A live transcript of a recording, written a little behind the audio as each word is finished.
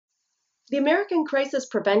The American Crisis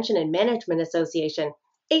Prevention and Management Association,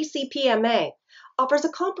 ACPMA, offers a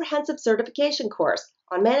comprehensive certification course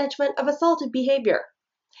on management of assaultive behavior.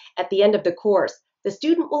 At the end of the course, the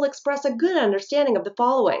student will express a good understanding of the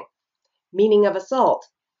following: meaning of assault,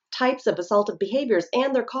 types of assaultive behaviors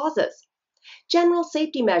and their causes, general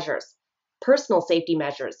safety measures, personal safety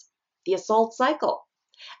measures, the assault cycle,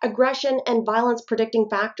 aggression and violence predicting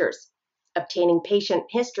factors, obtaining patient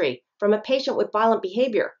history from a patient with violent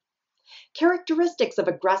behavior, characteristics of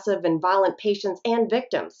aggressive and violent patients and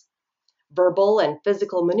victims, verbal and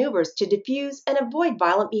physical maneuvers to diffuse and avoid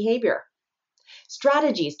violent behavior,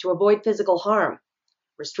 strategies to avoid physical harm,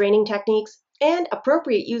 restraining techniques, and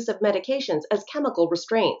appropriate use of medications as chemical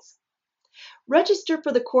restraints. Register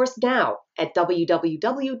for the course now at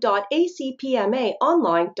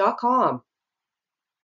www.acpmaonline.com.